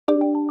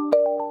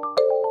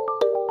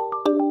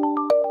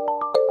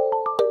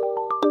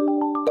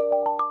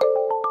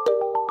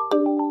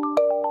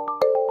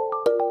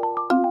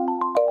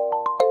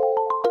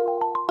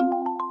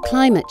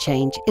Climate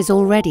change is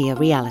already a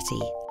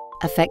reality,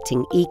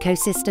 affecting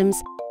ecosystems,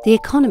 the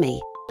economy,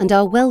 and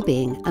our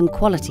well-being and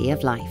quality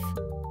of life.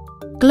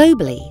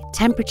 Globally,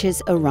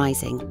 temperatures are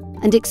rising,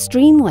 and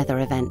extreme weather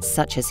events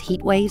such as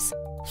heat waves,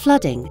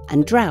 flooding,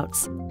 and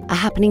droughts are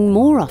happening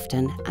more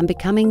often and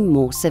becoming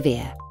more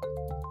severe.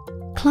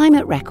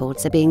 Climate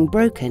records are being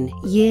broken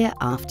year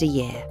after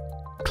year.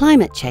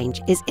 Climate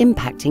change is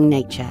impacting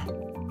nature.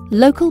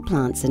 Local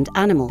plants and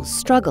animals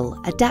struggle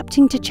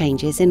adapting to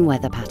changes in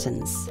weather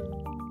patterns.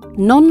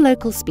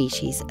 Non-local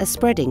species are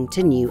spreading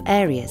to new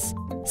areas,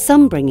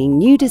 some bringing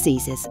new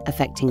diseases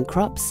affecting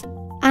crops,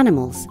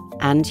 animals,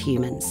 and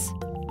humans.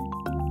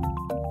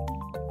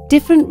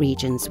 Different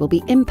regions will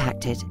be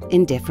impacted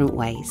in different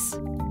ways.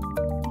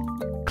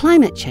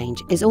 Climate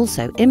change is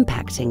also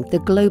impacting the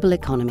global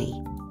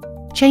economy.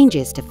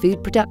 Changes to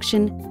food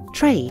production,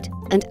 trade,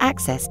 and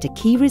access to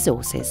key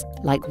resources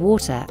like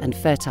water and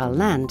fertile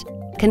land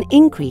can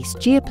increase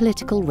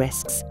geopolitical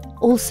risks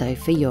also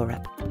for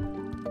Europe.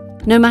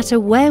 No matter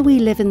where we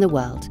live in the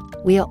world,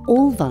 we are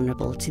all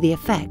vulnerable to the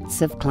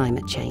effects of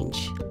climate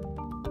change.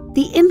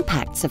 The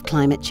impacts of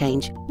climate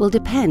change will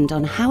depend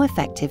on how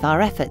effective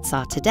our efforts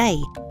are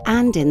today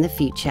and in the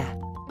future.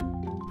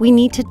 We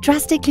need to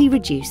drastically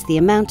reduce the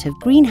amount of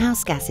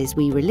greenhouse gases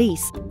we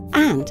release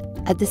and,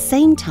 at the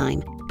same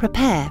time,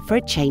 prepare for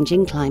a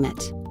changing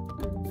climate.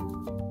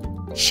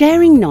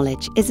 Sharing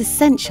knowledge is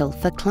essential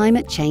for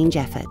climate change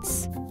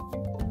efforts.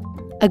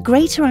 A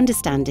greater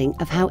understanding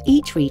of how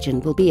each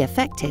region will be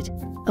affected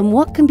and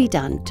what can be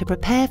done to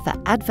prepare for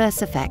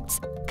adverse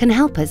effects can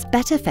help us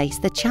better face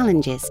the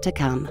challenges to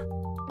come.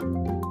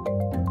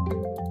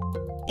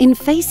 In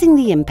facing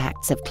the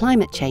impacts of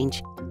climate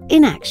change,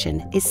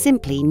 inaction is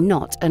simply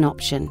not an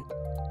option.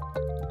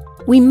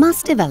 We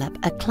must develop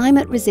a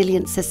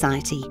climate-resilient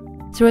society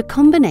through a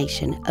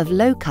combination of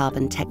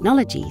low-carbon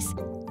technologies,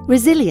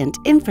 resilient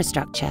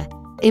infrastructure,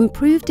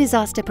 improved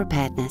disaster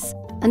preparedness,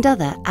 and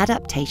other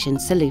adaptation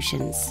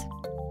solutions.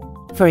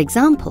 For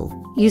example,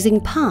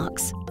 using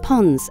parks,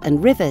 ponds,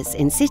 and rivers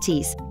in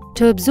cities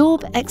to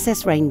absorb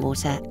excess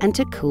rainwater and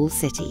to cool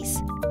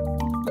cities.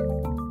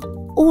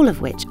 All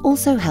of which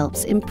also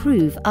helps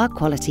improve our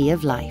quality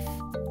of life.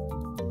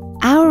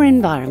 Our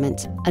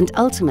environment and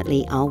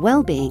ultimately our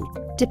well-being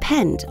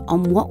depend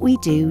on what we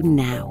do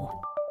now.